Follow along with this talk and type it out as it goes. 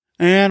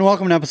And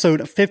welcome to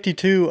episode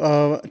 52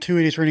 of Two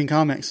Idiots Reading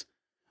Comics.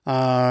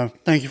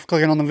 Thank you for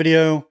clicking on the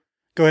video.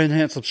 Go ahead and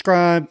hit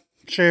subscribe,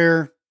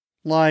 share,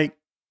 like,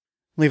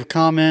 leave a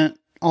comment,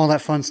 all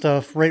that fun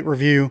stuff. Rate,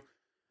 review.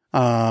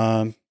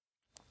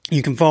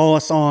 You can follow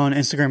us on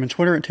Instagram and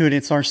Twitter at Two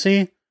Idiots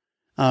RC.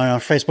 Our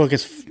Facebook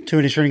is Two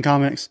Idiots Reading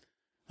Comics.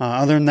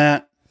 Other than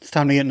that, it's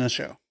time to get into the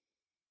show.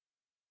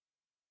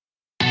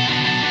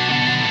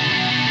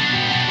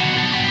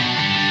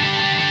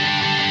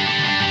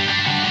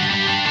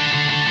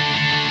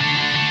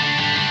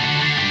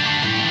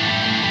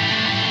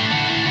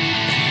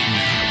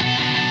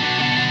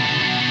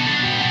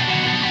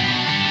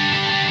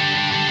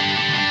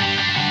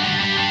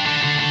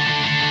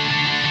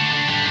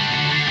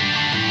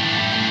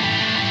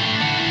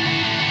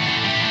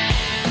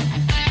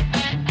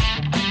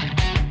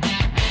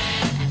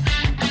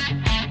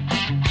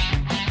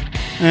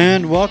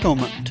 And welcome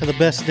to the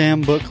best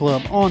damn book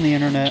club on the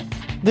internet.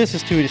 This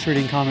is Two Idiots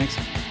Reading Comics,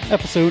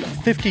 episode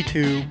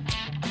 52.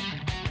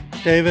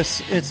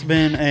 Davis, it's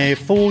been a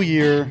full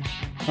year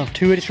of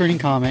Two Idiots Reading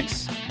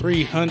Comics.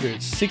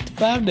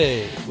 365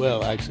 days.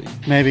 Well, actually,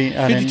 Maybe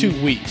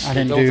 52 weeks. I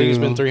don't think it's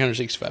been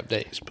 365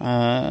 days. But.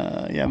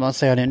 Yeah, I'm about to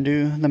say I didn't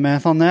do the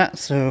math on that.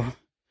 So,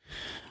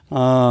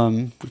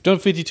 we've done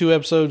 52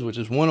 episodes, which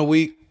is one a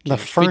week. The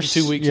first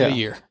 52 weeks in a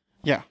year.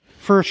 Yeah,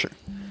 for sure.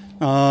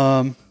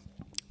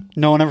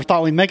 No one ever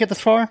thought we'd make it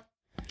this far?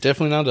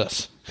 Definitely not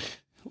us.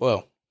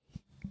 Well,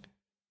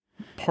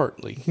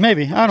 partly.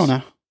 Maybe. I don't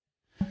know.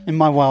 In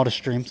my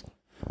wildest dreams.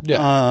 Yeah.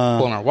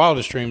 Well, in our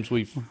wildest dreams,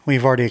 we've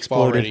already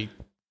exploded. Already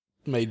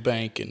made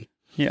bank and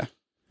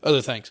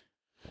other things.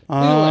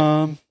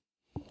 Anyway.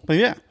 But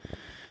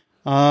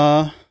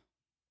yeah.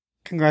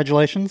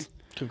 Congratulations.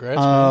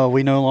 Congrats.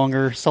 We no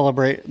longer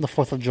celebrate the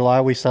 4th of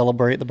July. We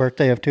celebrate the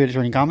birthday of Two Idiots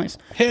Reading Comics.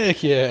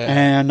 Heck yeah.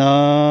 And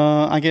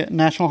I get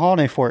national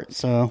holiday for it,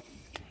 so...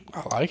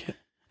 I like it.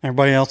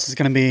 Everybody else is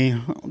going to be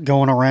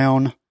going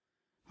around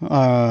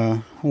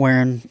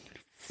wearing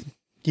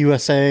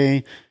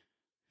USA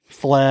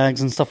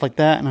flags and stuff like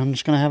that, and I'm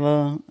just going to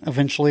have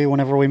eventually,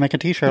 whenever we make a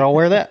t-shirt, I'll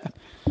wear that.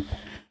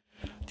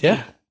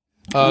 Yeah.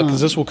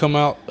 Because this will come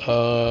out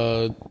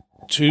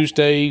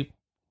Tuesday,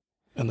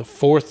 and the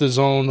 4th is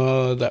on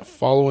that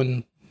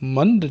following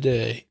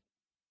Monday.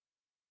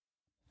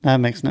 That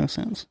makes no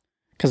sense.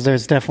 Because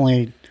there's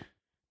definitely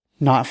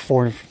not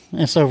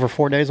it's over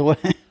 4 days away.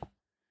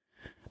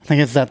 I think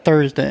it's that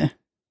Thursday.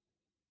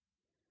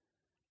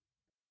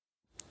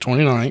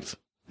 29th.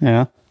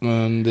 Yeah.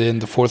 And then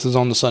the 4th is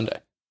on the Sunday.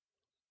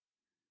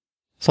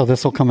 So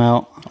this will come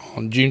out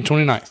on June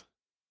 29th.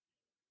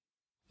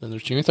 Then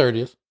there's June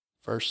 30th.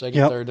 1st,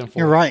 2nd, 3rd, and 4th.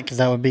 You're right, because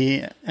that would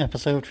be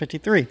episode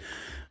 53.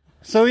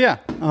 So yeah,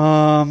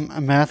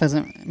 math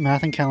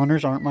and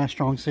calendars aren't my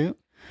strong suit.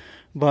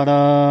 But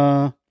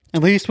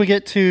at least we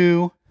get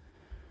to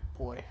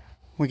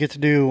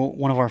do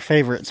one of our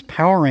favorites,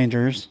 Power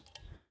Rangers.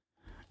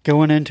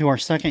 Going into our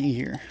second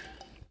year.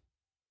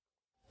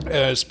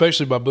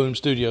 Especially by Boom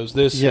Studios.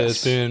 This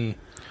has been...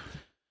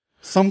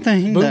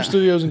 something Boom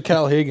Studios and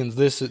Cal Higgins.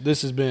 This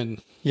has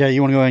been... Yeah,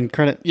 you want to go ahead and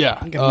credit?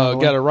 Yeah.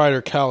 Got a writer,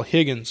 Cal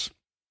Higgins.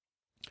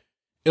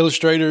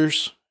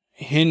 Illustrators,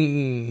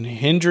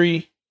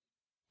 Hendry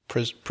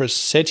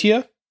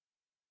Presetia.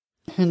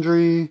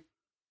 Hendry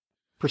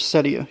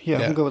Presetia. Yeah,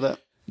 we'll go with that.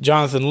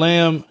 Jonathan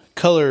Lamb.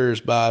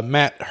 Colors by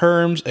Matt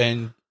Herms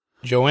and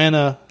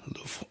Joanna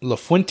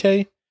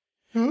LaFuente.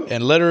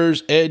 And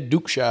letters, Ed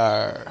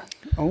Dukeshire.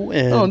 Oh,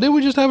 Ed. Oh, did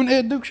we just have an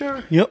Ed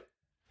Dukeshire? Yep.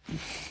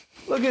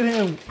 Look at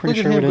him. Look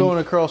at him going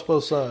across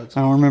both sides.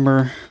 I don't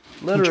remember.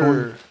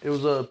 Letter, it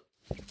was the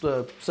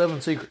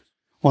 7 Secrets.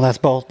 Well, that's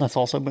both. That's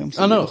also Boom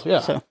Studios. I know, yeah.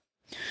 So,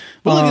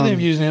 but look at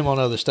them using him on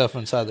other stuff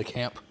inside the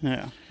camp.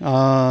 Yeah.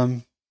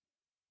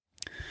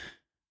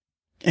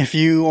 If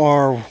you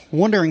are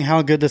wondering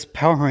how good this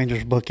Power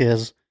Rangers book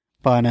is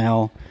by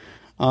now...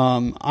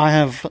 I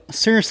have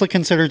seriously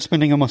considered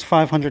spending almost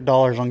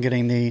 $500 on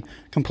getting the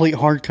complete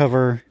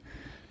hardcover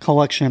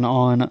collection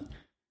on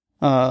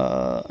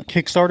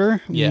Kickstarter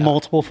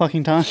multiple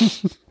fucking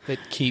times. It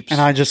keeps... And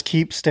I just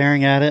keep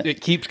staring at it. It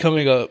keeps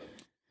coming up.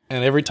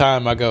 And every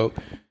time I go,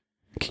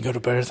 can go to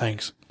better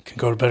things. Can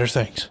go to better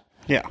things.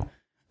 Yeah.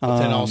 But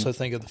then also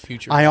think of the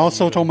future. I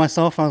also told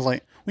myself, I was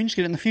like, we can just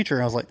get it in the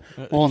future. I was like,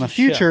 well, in the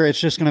future, it's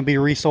just going to be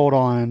resold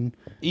on...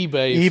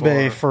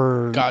 eBay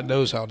for God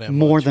knows how damn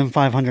more much. than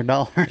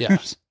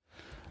 $500.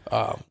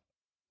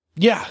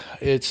 Yeah.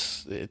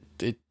 It's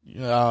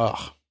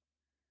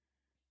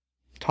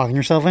talking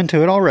yourself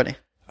into it already.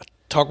 I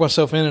talk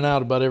myself in and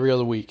out about every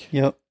other week.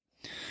 Yep.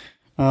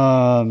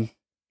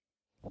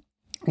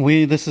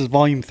 This is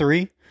volume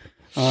 3.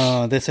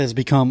 This has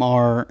become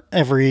our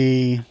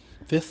every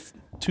 5th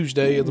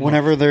Tuesday of the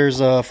whenever month. There's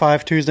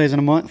 5 Tuesdays in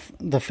a month,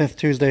 the 5th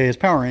Tuesday is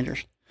Power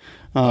Rangers.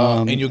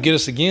 And you'll get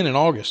us again in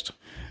August.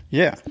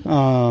 Yeah.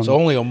 So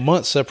only a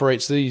month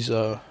separates these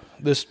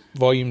this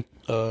volume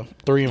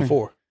 3 and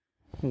 4.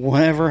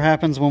 Whatever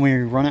happens when we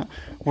run out,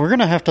 we're going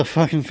to have to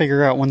fucking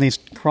figure out when these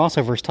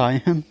crossovers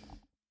tie in.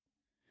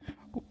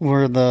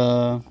 Where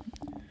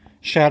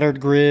Shattered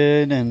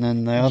Grid, and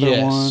then the other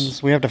Yes.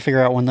 ones. We have to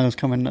figure out when those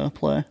come into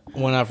play.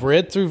 When I've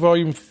read through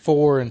Volume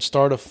 4 and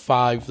start of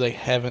 5, they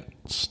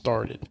haven't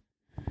started.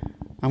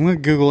 I'm going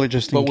to Google it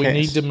just in But case. we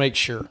need to make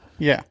sure.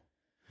 Yeah.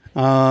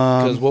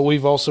 Because what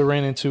we've also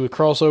ran into with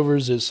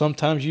crossovers is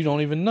sometimes you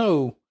don't even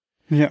know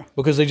Yeah.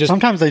 because they just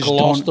Sometimes they just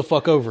gloss don't- the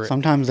fuck over it.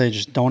 Sometimes they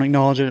just don't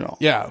acknowledge it at all.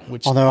 Yeah,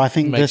 which Although I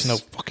think makes this, no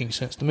fucking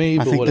sense to me. I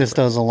But think whatever. this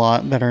does a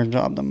lot better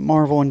job than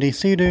Marvel and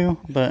DC do,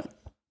 but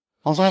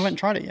also I haven't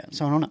tried it yet,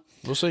 so I don't know.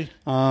 We'll see.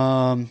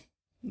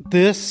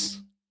 This,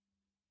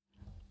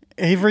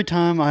 every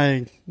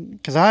time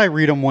because I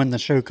read them when the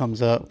show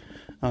comes up,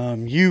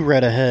 you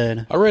read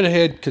ahead. I read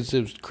ahead because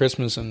it was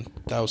Christmas and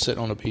I was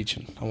sitting on the beach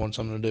and I wanted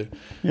something to do.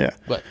 Yeah.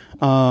 But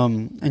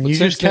and you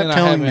since just kept then,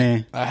 telling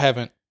me, I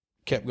haven't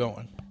kept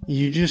going.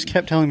 you just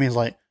kept telling me, it's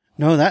like,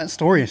 no, that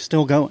story is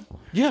still going.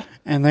 Yeah.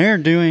 And they're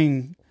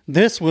doing,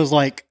 this was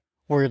like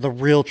where the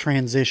real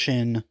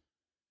transition,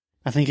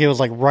 I think it was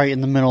like right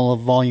in the middle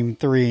of Volume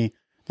 3,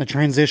 the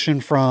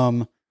transition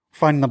from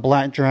fighting the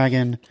Black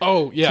Dragon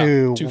Oh, yeah.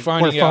 to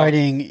finding we're out.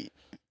 fighting,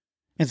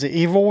 is it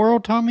Evil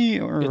World Tommy?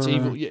 Or, It's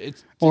evil. Yeah,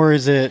 it's Or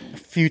is it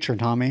Future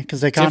Tommy?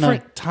 Because they kind of,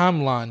 different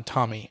timeline,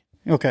 Tommy.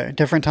 okay,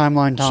 different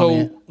timeline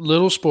Tommy. So,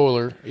 little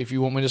spoiler, if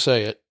you want me to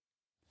say it,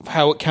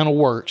 how it kind of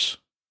works.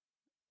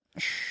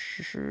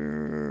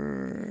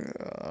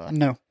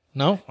 No.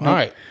 No? All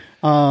right.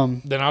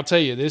 Then I'll tell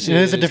you. This It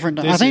is a different-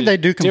 I think they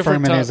do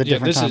confirm it as a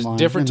different This timeline is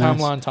different in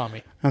this. timeline,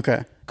 Tommy.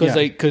 Okay.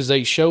 Because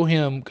they show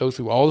him go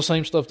through all the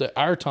same stuff that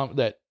our Tom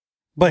that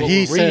But what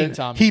he we're reading, said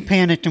Tommy. he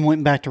panicked and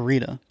went back to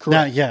Rita.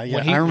 correct. Yeah, yeah,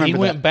 When I remember he that.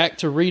 went back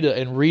to Rita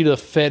and Rita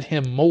fed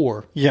him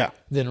more. Yeah.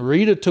 Then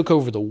Rita took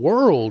over the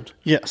world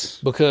Yes.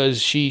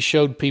 because she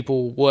showed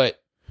people what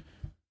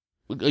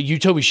a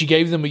utopia. She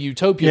gave them a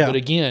utopia, Yeah. but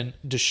again,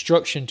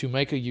 destruction to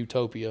make a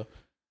utopia.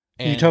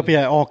 And,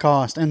 Utopia at all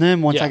cost. And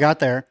then once Yeah. I got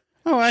there,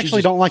 I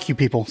actually just- don't like you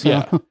people. So.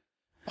 Yeah.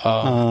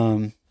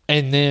 um,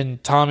 And then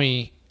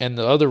Tommy and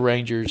the other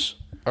Rangers,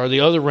 or the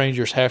other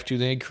Rangers, have to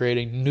then create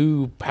a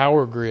new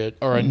power grid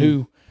or a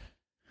new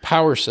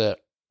power set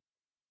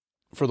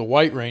for the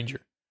White Ranger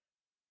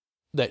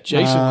that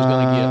Jason was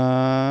going to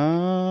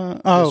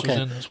get. Oh, This was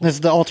okay. in this one. This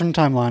is the alternate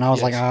timeline. I was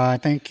Yes. like, I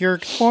think you're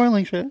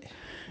spoiling shit.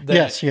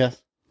 That,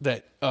 yes.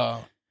 That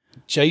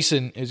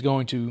Jason is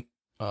going to.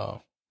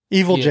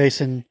 Evil Yeah.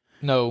 Jason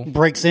No,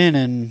 breaks in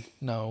and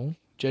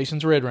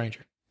Jason's Red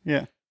Ranger.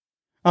 yeah.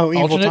 Oh,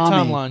 Evil Alternate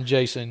Tommy timeline,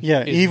 Jason.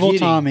 Yeah, is Evil getting-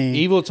 Tommy.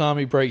 Evil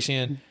Tommy breaks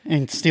in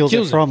and steals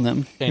kills it from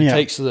them. and Yeah.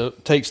 takes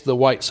the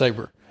white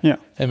saber Yeah.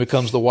 and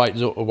becomes the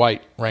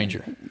white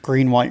Ranger.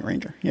 Green White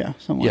Ranger. Yeah.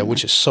 Something Yeah, like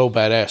which is so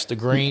badass. The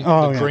green,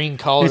 Oh, yeah. green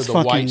collar, It's the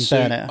fucking white suit.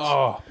 badass.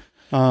 Oh,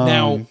 that.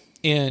 now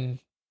in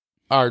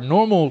our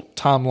normal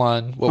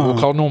timeline, what we'll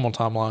call normal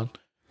timeline,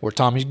 where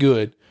Tommy's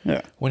good,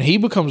 yeah. when he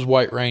becomes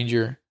White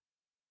Ranger,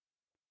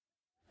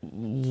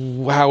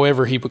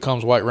 however he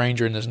becomes White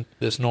Ranger in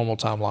this normal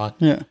timeline,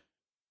 Yeah.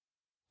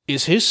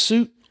 is his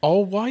suit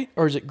all white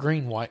or is it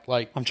green white?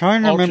 Like I'm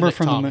trying to remember alternate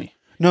from the Tommy.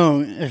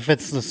 No, if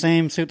it's the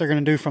same suit they're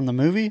going to do from the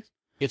movie,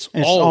 It's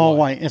it's all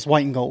white. It's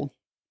white and gold.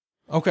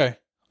 Okay,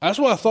 that's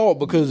what I thought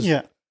because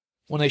Yeah.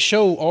 when they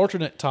show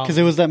alternate Tommy, Because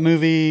it was that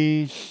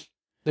movie,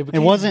 they it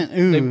became- wasn't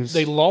Ooze.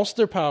 They lost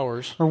their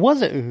powers. Or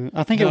was it Ooze?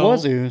 I think it No.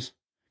 was Ooze.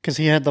 Because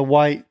he had the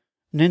white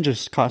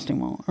ninja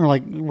costume on, or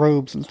like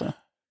robes and stuff.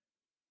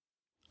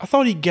 I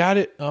thought he got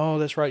it. Oh,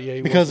 that's right. Yeah,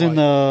 he Because was in white.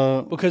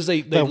 the because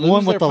they the lose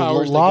one with their the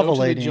powers, lava they go to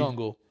lady. the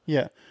jungle.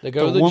 yeah, They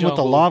go to the the one jungle.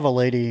 with the lava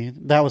lady,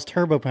 that was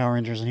Turbo Power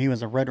Rangers, and he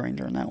was a Red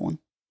Ranger in that one.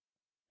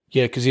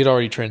 Yeah, because he had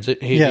already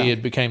he Yeah.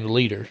 had became the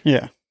leader.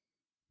 Yeah,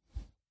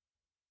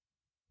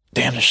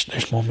 Damn,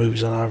 there's more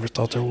movies than I ever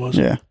thought there was.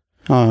 yeah.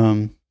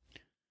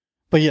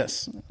 But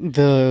yes,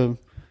 the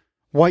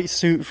white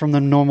suit from the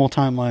normal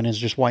timeline is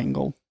just white and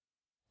gold.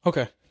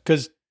 Okay,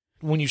 because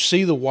when you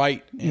see the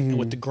white and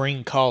with the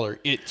green collar,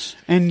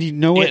 And you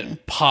know what?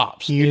 it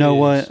pops. You It know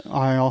is- what?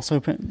 I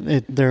also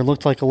there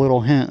looked like a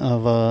little hint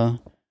of a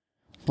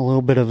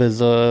little bit of his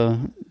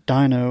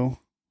Dino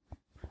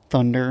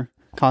Thunder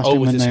costume Oh,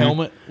 with in his there.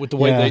 helmet, with the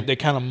way Yeah. they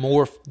kind of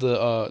morphed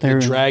the They're-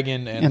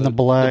 dragon and the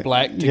black,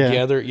 yeah.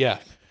 together. Yeah,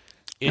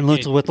 And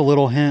looked with a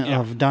little hint yeah.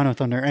 of Dino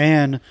Thunder.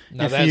 And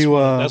now if that's you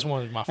that's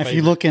one of my favorites. if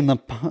you look in the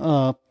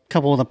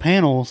couple of the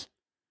panels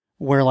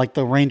where like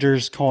the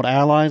Rangers called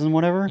allies and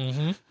whatever,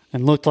 Mhm.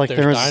 and looked like There's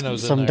there dinos in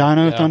was some there,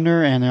 Dino yeah.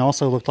 Thunder, and it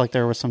also looked like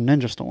there was some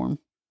Ninja Storm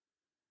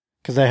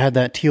because they had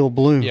that teal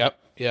blue. Yep,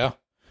 yeah,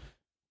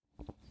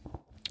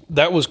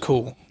 that was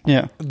cool.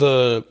 Yeah,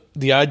 The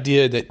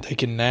idea that they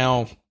can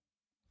now,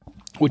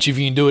 which if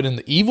you can do it in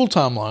the evil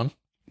timeline,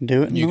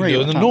 do it. In you the can do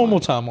it in the regular normal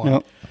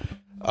timeline.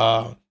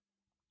 timeline. Yep.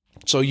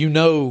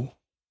 So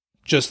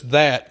just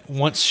that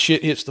once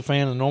shit hits the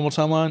fan in the normal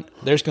timeline,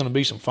 there's going to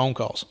be some phone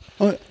calls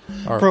or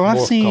Bro, I've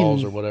morph seen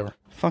calls or whatever.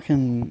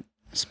 fucking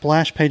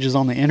splash pages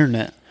on the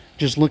internet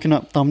just looking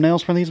up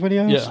thumbnails for these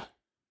videos.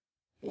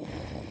 Yeah,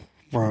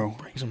 Bro.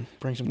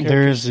 bring some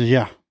characters.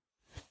 There's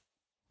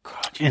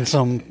God, and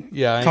some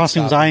yeah, I ain't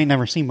costumes stopping. I ain't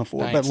never seen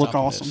before, I ain't but look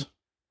stopping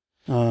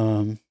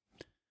awesome. this.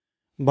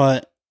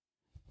 But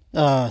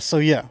So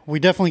yeah, we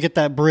definitely get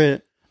that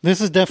Brit. This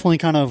is definitely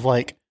kind of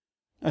like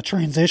a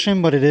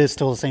transition, but it is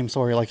still the same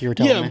story, like you were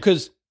telling me. Yeah,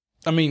 because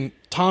I mean,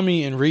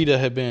 Tommy and Rita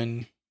have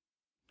been.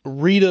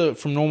 Rita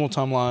from Normal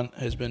Timeline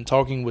has been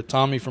talking with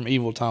Tommy from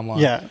Evil Timeline.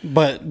 Yeah,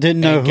 but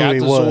didn't know and who got he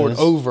the was.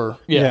 Zord over.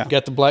 Yeah, Yeah.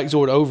 got the Black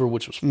Zord over,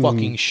 which was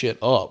fucking shit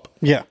up.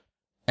 Yeah,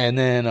 And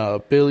then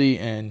Billy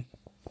and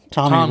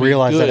Tommy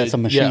realized that good, it's a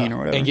machine yeah, or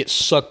whatever. and get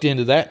sucked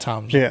into that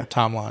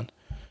timeline.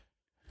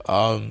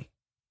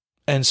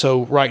 And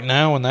so right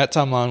now in that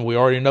timeline, we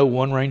already know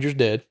one Ranger's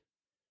dead.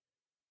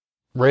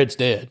 Red's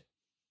dead.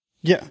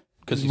 Yeah,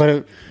 Cause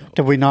but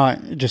did we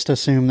not just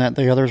assume that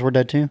the others were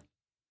dead too?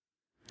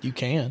 you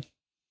can.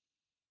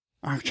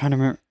 I'm trying to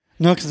remember.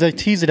 No, because they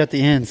tease it at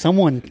the end.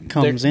 Someone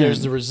comes in.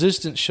 There's the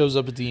Resistance shows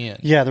up at the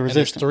end. Yeah, the And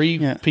Resistance. there's three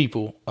Yeah.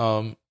 people.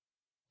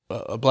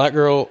 A black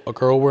girl, a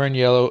girl wearing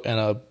yellow, and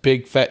a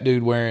big fat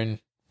dude wearing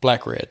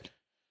black red.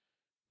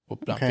 Well,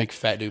 not Okay. big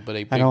fat dude, but a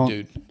I big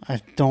dude.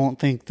 don't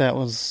think that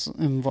was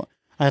involved.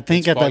 I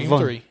think It's at that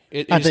volume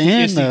 3. at the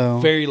end, it's though.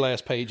 the very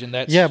last page, and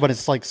that's Yeah, but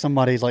it's like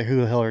somebody's like,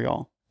 "Who the hell are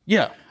y'all?"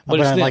 yeah. But But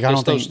it's, like, I it's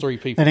don't those think three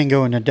people. They didn't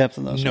go into depth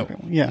of those No,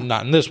 people. Yeah.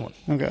 not in this one.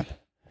 Okay.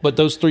 But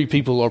those three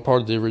people are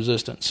part of the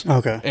Resistance,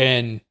 Okay.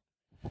 and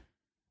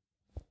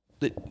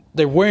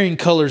they're wearing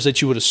colors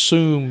that you would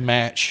assume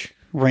match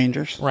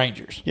Rangers.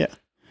 Rangers. Yeah.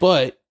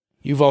 But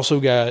you've also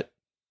got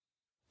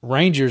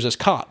Rangers as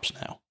cops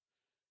now.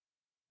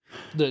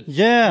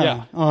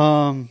 Yeah.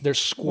 There's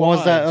squads. What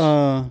was that?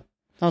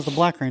 That was the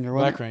Black Ranger.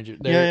 Wasn't Black it? Ranger.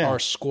 There Yeah. are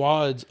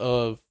squads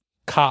of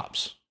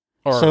cops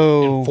or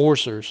So-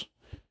 enforcers.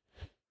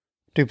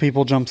 Do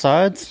people jump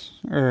sides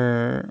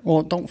or?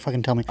 Well, don't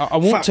fucking tell me. I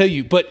won't Fuck. tell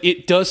you, but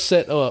it does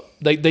set up.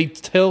 They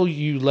tell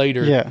you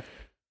later Yeah.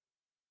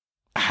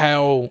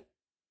 how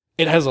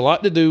it has a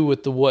lot to do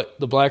with what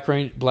the Black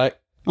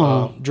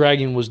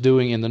Dragon was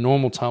doing in the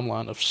Normal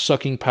Timeline of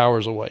sucking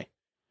powers away.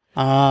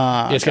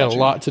 It's got a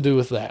lot to do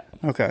with that.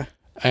 Okay.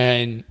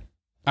 And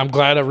I'm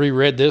glad I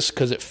reread this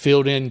because it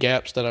filled in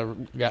gaps that I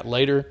got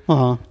later.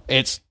 Uh huh.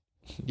 It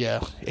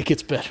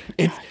gets better.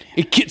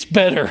 It gets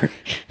better.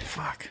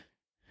 Fuck.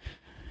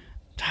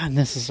 God,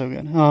 this is so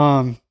good.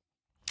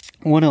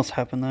 What else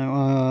happened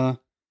though?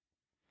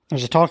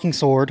 There's a talking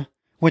sword,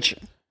 which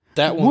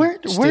That one.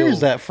 where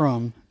is that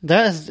from?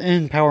 That is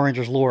in Power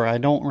Rangers lore. I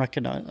don't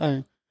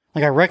recognize.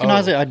 I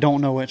recognize it. I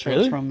don't know which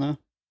Really? it's from though.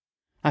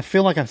 I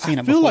feel like I've seen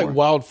it I feel before. like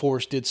Wild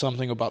Force did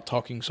something about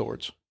talking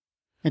swords.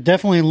 It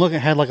definitely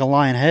had like a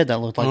lion head that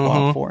looked like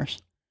Wild Force.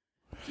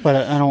 But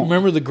I don't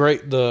Remember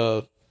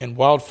in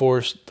Wild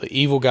Force, the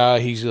evil guy.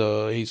 He's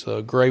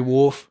a gray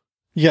wolf.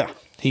 Yeah.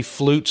 He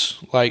flutes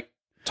like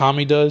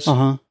Tommy does. Uh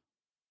huh.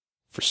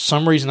 For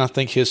some reason, I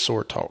think his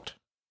sword talked,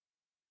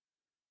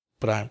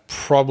 but I'm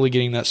probably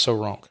getting that so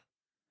wrong.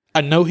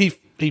 I know he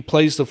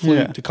plays the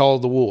flute to call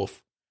the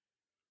wolf,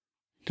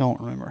 Don't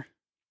remember.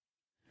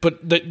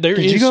 but there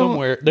Did you is go-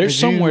 somewhere. There's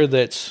did you- somewhere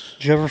that's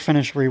Did you ever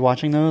finish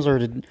rewatching those, or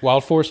did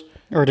Wild Force.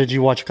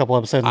 you watch a couple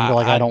episodes and be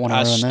like, I don't want to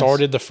I ruin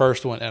started the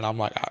first one, and I'm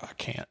like, I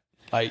can't.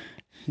 Like,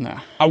 this?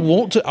 Nah. I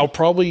want to. I'll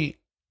probably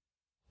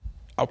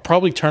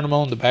turn them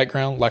on in the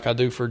background, like I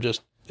do for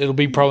just. It'll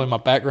be probably my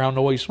background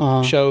noise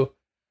show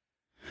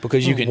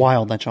because you can.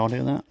 Wild that y'all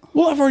do that.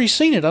 Well, I've already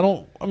seen it.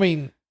 I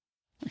mean,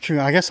 True.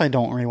 I guess I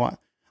don't rewatch.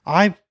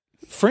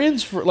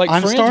 Friends I'm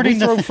Friends. starting We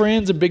to throw th-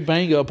 Friends and Big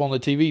Bang up on the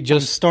TV. I'm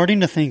Just starting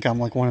to think I'm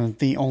like one of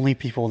the only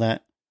people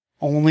that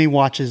only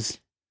watches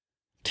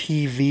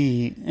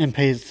TV and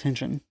pays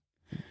attention.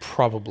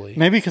 probably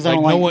Maybe because I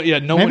don't no like. one. Yeah,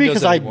 no maybe one does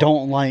because that I anymore.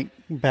 don't like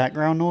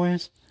background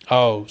noise.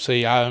 Oh,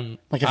 see, I'm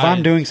Like if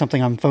I'm doing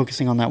something, I'm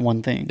focusing on that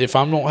one thing. If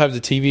I don't have the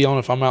TV on,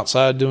 if I'm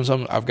outside doing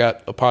something, I've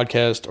got a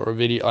podcast or a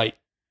video. Like,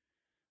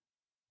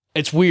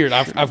 it's weird.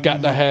 I've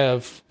got to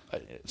have.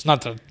 It's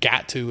not that I've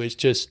got to. It's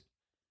just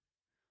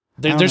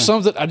there's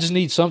something. I just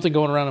need something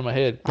going around in my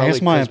head. I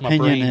guess my 'cause opinion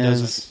brain is.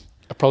 doesn't.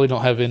 I probably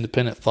don't have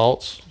independent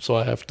thoughts, so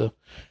I have to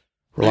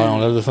rely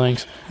on other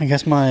things. I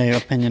guess my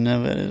opinion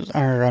of it is,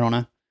 or I don't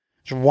know.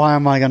 Why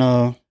am I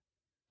gonna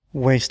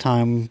waste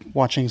time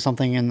watching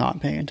something and not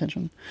paying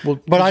attention? Well,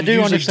 But I you're do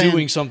usually understand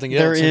doing something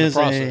there else in the is a-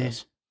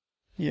 process.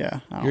 Yeah,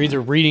 I don't You're either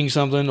know. reading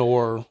something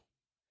or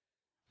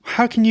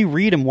How can you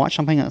read and watch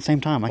something at the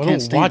same time? I I can't don't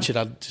stand watch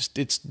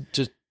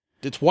it.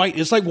 It's white.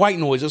 It's like white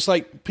noise. It's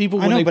like people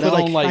I when know, they but put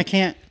like, on I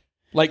can't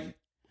like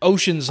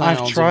ocean sounds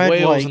I've and tried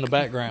whales like in the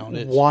background.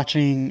 It's,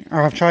 watching,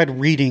 or I've tried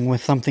reading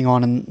with something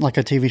on, and like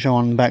a TV show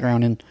on in the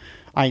background, and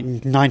I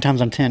 9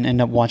 times out of 10 end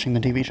up watching the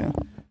TV show.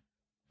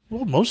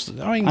 well, most of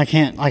I mean, I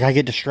can't, like, I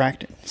get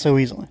distracted so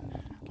easily.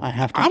 I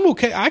have to, I'm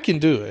okay. I can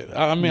do it.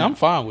 I mean, I'm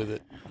fine with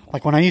it.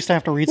 like when I used to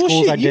have to read Well,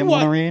 schools shit, I you didn't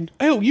want to wa- read.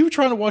 Hell, you were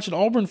trying to watch an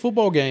Auburn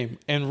football game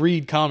and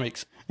read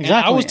comics. And I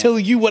Exactly. was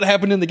telling you what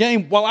happened in the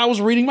game while I was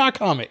reading my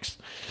comics.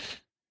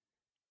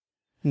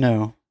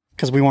 No,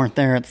 because we weren't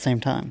there at the same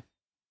time.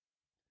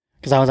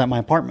 Because I was at my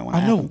apartment when it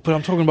I know, happened. but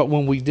I'm talking about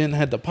when we didn't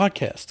have the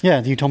podcast.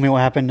 Yeah, you told me what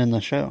happened in the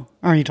show,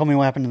 or you told me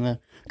what happened in the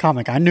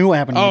comic. I knew what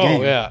happened in the Oh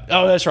game. yeah.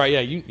 Oh, that's right.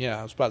 Yeah.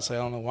 I was about to say. I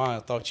don't know why I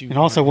thought you. It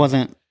also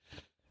wasn't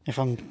if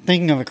I'm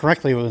thinking of it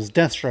correctly, it was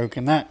Deathstroke,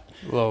 and that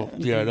Well,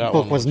 yeah, that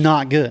book one was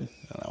not good.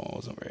 that one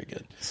wasn't very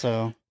good.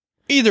 So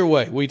Either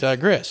way, we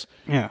digress.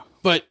 yeah,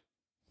 But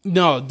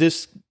no,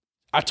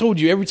 I told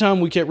you every time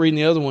we kept reading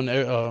the other one,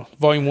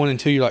 volume 1 and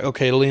 2, you're like,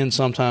 okay, it'll end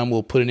sometime.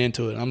 We'll put an end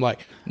to it. I'm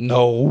like,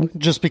 no.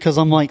 just because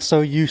I'm like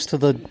so used to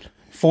the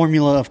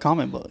formula of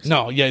comic books.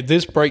 No, yeah,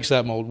 this breaks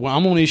that mold. Well,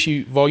 I'm on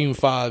issue volume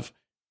 5,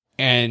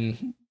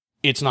 and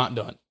it's not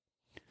done.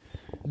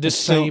 This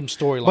same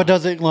storyline. But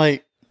does it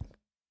like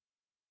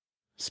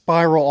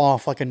spiral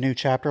off like a new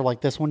chapter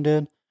like this one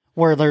did?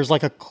 Where there's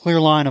like a clear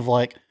line of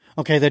like,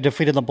 okay, they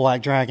defeated the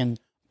Black Dragon,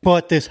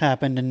 but this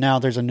happened and now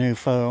there's a new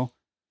foe.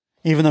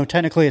 Even though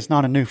technically it's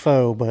not a new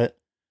foe, but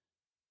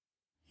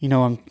you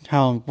know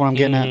what I'm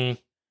getting at?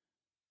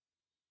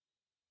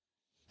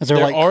 Is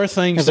there are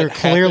things is there that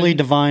clearly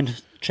happen,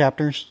 defined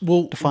chapters?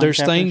 Well, defined there's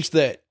chapters? things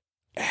that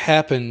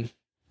happen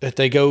that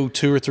they go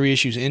 2 or 3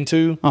 issues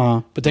into,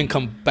 but then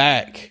come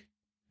back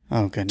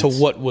to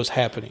what was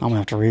happening. I'm gonna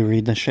have to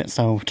reread this shit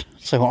so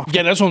often.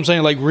 Yeah, that's what I'm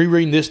saying. Like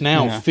rereading this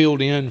now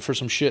filled in for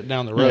some shit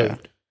down the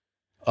road.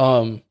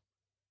 Yeah.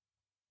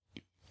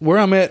 Where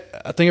I'm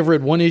at, I think I've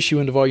read 1 issue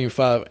into volume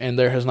 5, and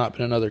there has not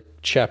been another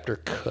chapter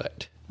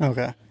cut.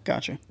 Okay,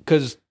 gotcha.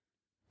 Because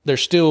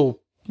there's still.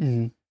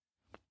 Mm-hmm.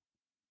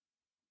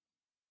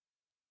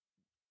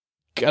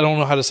 I don't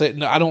know how to say it.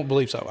 No, I don't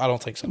believe so. I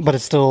don't think so. But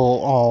it's still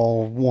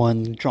all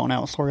one drawn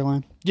out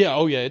storyline. Yeah.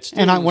 Oh, yeah. It's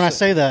still and when I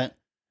say that,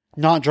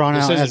 not drawn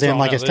out as in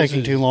like it's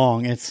taking too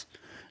long. It's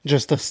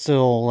just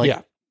still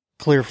like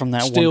clear from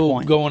that still one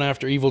point. Still going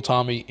after Evil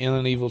Tommy in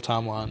an evil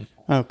timeline.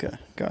 Okay,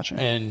 gotcha.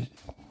 And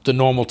the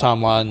normal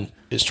timeline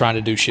is trying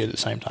to do shit at the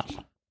same time.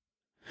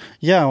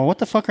 Yeah, well, what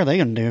the fuck are they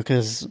going to do?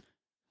 Because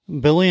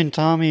Billy and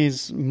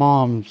Tommy's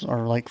moms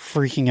are like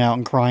freaking out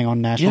and crying on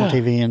national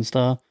TV and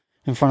stuff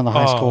in front of the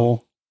high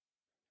school.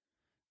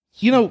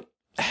 You know,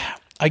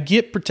 I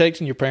get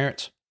protecting your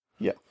parents.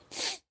 Yeah.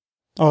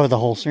 Oh,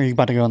 are you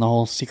about to go on the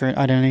whole secret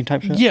identity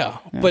type shit? Yeah,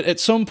 but at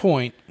some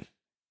point,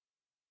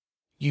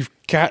 you've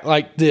got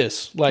like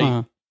this.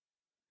 Like,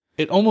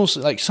 it almost,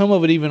 like some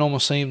of it even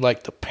almost seemed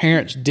like the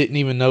parents didn't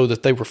even know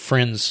that they were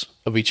friends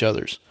of each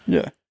other's.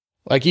 Yeah.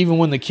 Like, even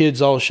when the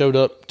kids all showed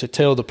up to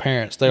tell the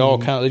parents, they all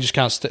they just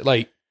kind of,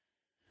 like,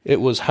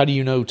 it was, how do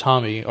you know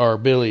Tommy or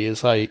Billy?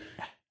 Is like,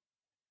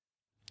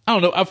 I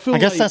don't know. I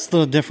guess that's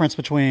the difference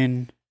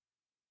between,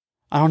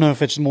 I don't know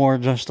if it's more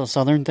just a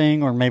southern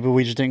thing or maybe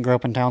we just didn't grow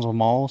up in towns with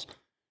malls,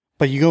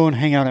 but you go and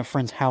hang out at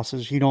friends'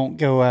 houses. You don't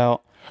go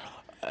out.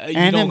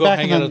 You don't go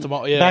hang out at the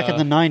mall. Yeah. Back in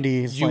the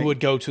 90s. You would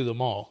go to the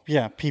mall.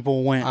 Yeah,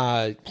 people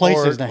went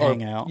places to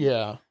hang out.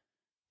 Yeah.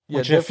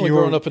 Which definitely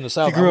growing up in the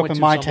South. If you grew up in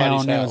my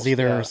town, it was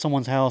either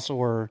someone's house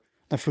or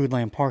the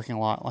Foodland parking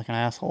lot, like an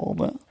asshole.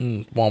 But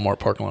Walmart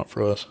parking lot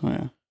for us.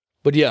 Yeah.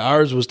 But yeah,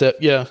 ours was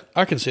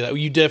I can see that.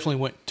 You definitely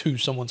went to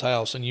someone's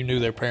house and you knew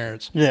their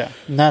parents. Yeah,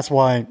 and that's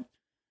why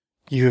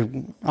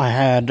I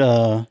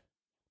had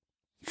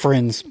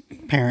friends'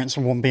 parents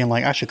being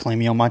like, I should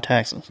claim you on my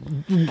taxes.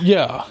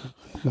 Yeah.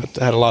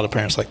 I had a lot of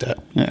parents like that.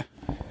 Yeah.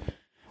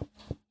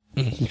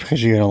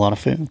 Because you had a lot of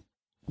food.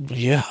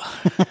 Yeah.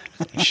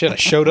 Shit, I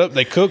showed up,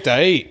 they cooked,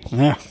 I ate.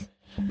 Yeah.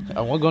 I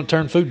wasn't going to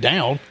turn food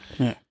down.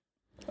 Yeah.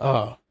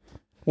 Well,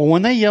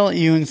 when they yell at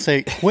you and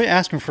say, quit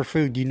asking for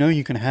food, you know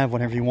you can have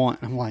whatever you want.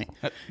 I'm like,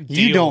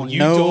 you don't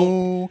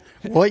know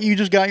what you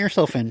just got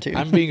yourself into.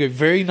 I'm being a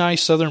very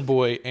nice Southern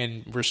boy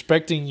and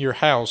respecting your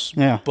house,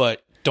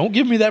 but don't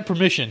give me that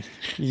permission.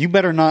 You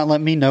better not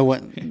let me know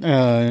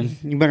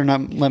you better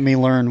not let me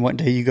learn what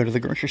day you go to the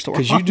grocery store.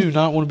 Because you do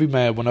not want to be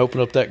mad when I open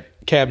up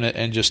that cabinet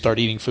and just start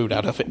eating food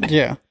out of it.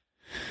 Yeah.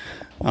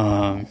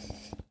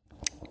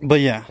 But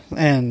yeah,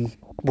 and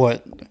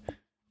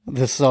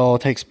this all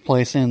takes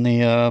place in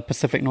the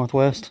Pacific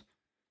Northwest?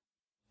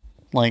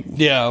 Like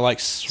Seattle,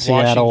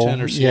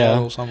 Washington or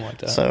Seattle, something like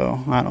that.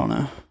 So, I don't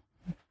know.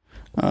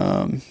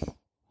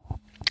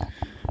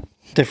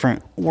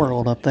 Different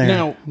world up there.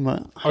 Now,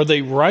 are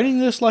they writing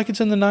this like it's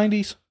in the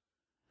 90s?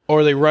 Or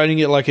are they writing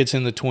it like it's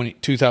in the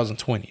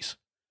 2020s?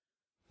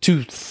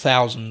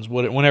 2000s,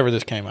 whenever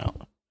this came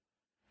out.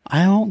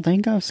 I don't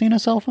think I've seen a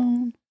cell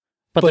phone.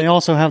 But they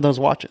also have those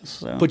watches.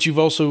 So. But you've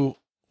also...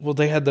 Well,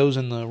 they had those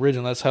in the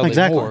original. That's how they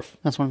morph.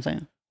 That's what I'm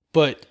saying.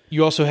 But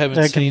you also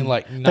haven't seen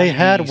like 90s... They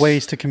had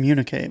ways to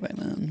communicate back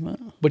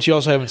then. But you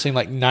also haven't seen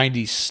like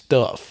 90s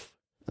stuff.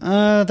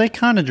 They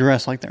kind of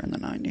dress like they're in the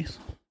 90s.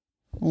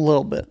 A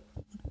little bit.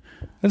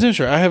 That's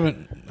interesting. I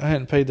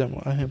hadn't paid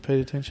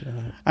attention to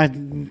that.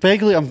 I'm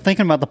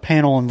thinking about the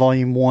panel in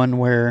Volume 1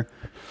 where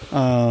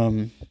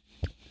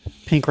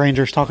Pink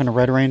Ranger's talking to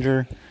Red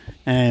Ranger,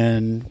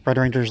 and Red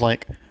Ranger's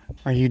like,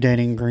 are you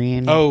dating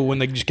Green? Oh, when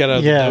they just got out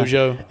of the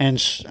dojo. And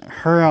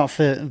her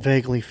outfit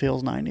vaguely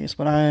feels 90s,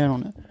 but I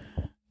don't know.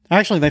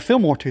 Actually, they feel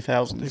more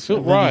 2000s. They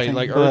feel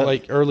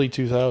like early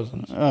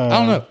 2000s. I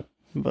don't know.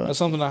 But that's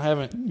something I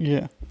haven't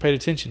paid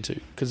attention to.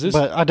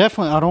 But I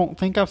don't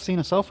think I've seen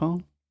a cell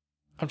phone.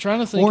 I'm trying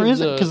to think. Or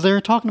is it because they're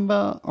talking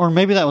about, or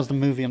maybe that was the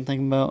movie I'm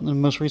thinking about, the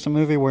most recent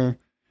movie where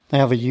They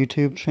have a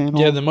YouTube channel.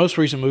 Yeah, the most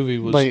recent movie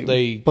was Like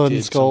they Blood and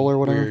did Skull some or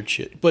whatever? weird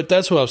shit. But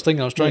that's what I was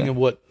thinking. I was thinking of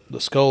what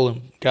the Skull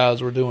and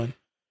guys were doing.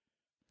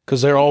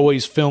 Because they're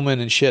always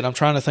filming and shit. I'm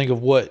trying to think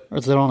of what.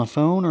 Is it on a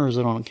phone or is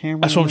it on a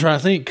camera? That's what I'm trying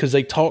to think. Because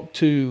they talk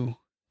to.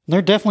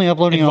 They're definitely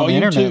uploading In it on the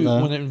volume internet, two,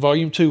 though. in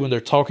volume 2, when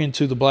they're talking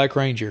to the Black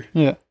Ranger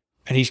Yeah.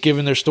 and he's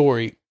giving their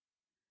story,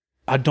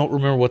 I don't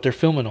remember what they're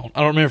filming on.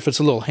 I don't remember if it's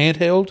a little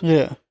handheld,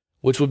 Yeah.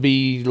 which would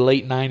be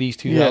late 90s,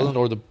 2000,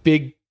 or the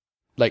big,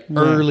 like,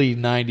 early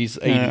 90s,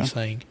 80s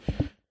thing.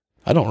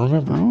 I don't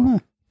remember. I don't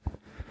know.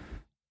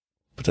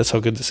 But that's how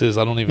good this is.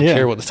 I don't even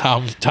care what the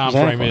time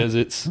frame is.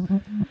 It's,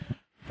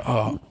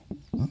 oh,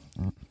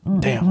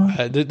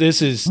 damn.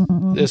 This is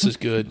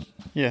good.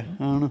 Yeah,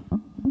 I don't know.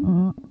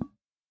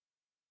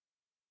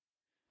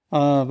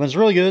 But it's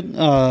really good.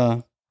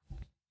 This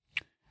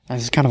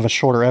is kind of a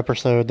shorter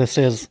episode. This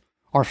is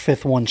our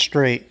 5th one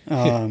straight.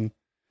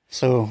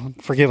 So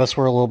forgive us,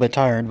 we're a little bit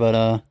tired,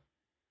 but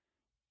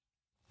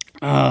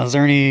is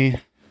there any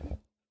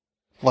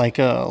like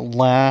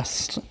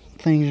last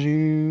things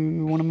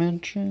you want to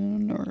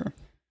mention, or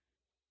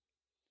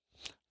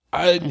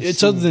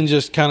it's other than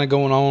just kind of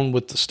going on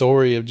with the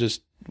story of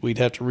just we'd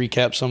have to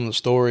recap some of the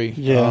story.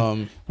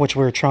 Yeah, which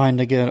we're trying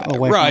to get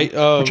away from.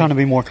 We're trying to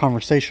be more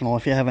conversational,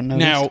 if you haven't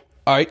noticed.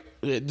 Now,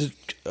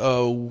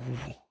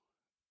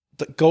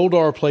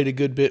 Goldar played a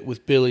good bit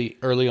with Billy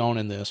early on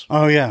in this.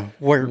 Oh, yeah.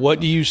 What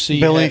do you see?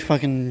 Billy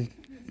fucking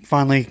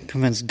finally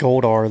convinced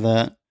Goldar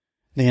that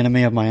the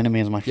enemy of my enemy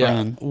is my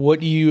friend. Yeah. What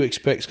do you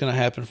expect is going to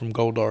happen from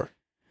Goldar?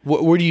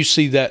 Where do you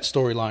see that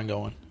storyline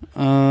going?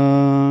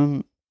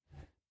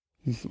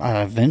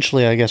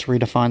 Eventually, I guess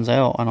Rita finds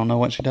out. I don't know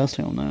what she does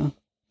to him, though.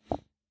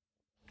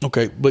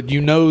 Okay, but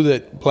you know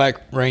that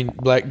Black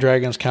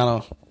Dragon's kind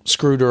of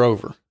screwed her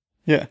over.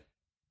 Yeah.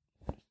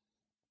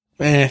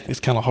 It's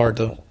kind of hard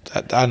to...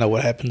 I know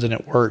what happens and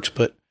it works,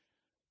 but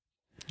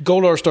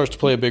Goldar starts to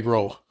play a big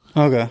role.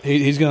 Okay.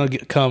 He's going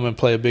to come and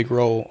play a big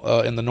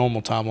role in the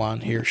normal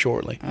timeline here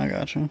shortly. I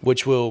gotcha.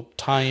 Which will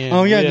tie in.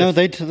 Oh, yeah, no,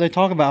 they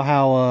talk about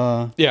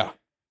how...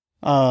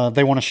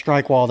 they want to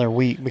strike while they're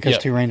weak because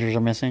 2 Rangers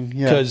are missing.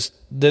 Yeah. Because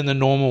then the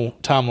normal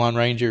timeline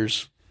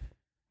Rangers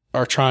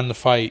are trying to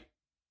fight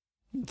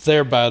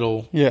their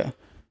battle. Yeah.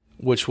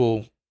 Which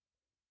will...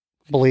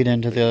 bleed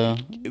into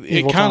the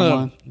it kind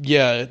of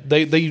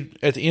they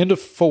at the end of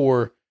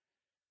 4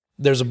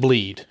 there's a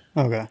bleed.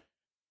 Okay.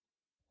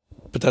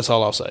 But that's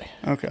all I'll say.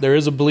 Okay. There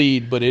is a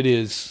bleed, but it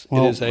is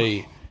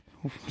a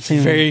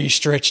very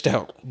stretched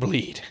out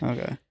bleed.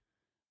 Okay.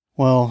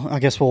 Well, I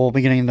guess we'll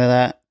be getting into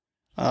that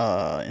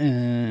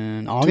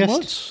in August. 2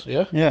 months.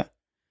 Yeah. Yeah.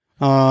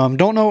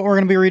 Don't know what we're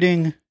going to be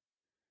reading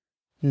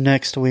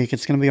next week.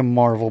 It's going to be a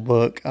Marvel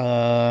book.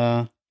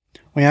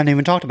 We hadn't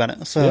even talked about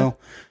it. So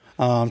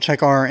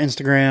check our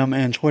Instagram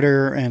and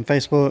Twitter and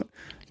Facebook.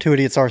 2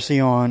 Idiots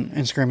RC on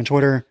Instagram and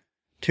Twitter.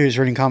 2 Idiots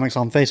Reading Comics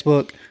on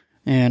Facebook.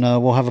 And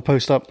we'll have a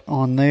post up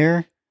on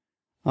there.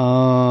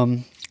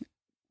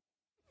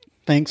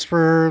 Thanks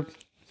for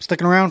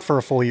sticking around for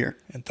a full year.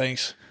 And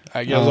thanks.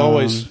 As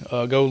always,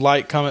 go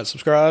like, comment,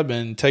 subscribe,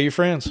 and tell your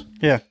friends.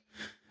 Yeah.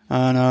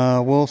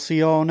 And we'll see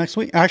y'all next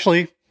week.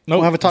 Actually,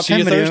 we'll have a top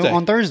 10 video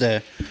on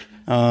Thursday.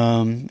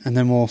 And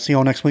then we'll see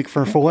y'all next week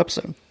for a full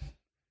episode.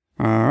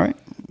 All right.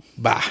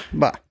 Bye.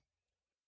 Bye.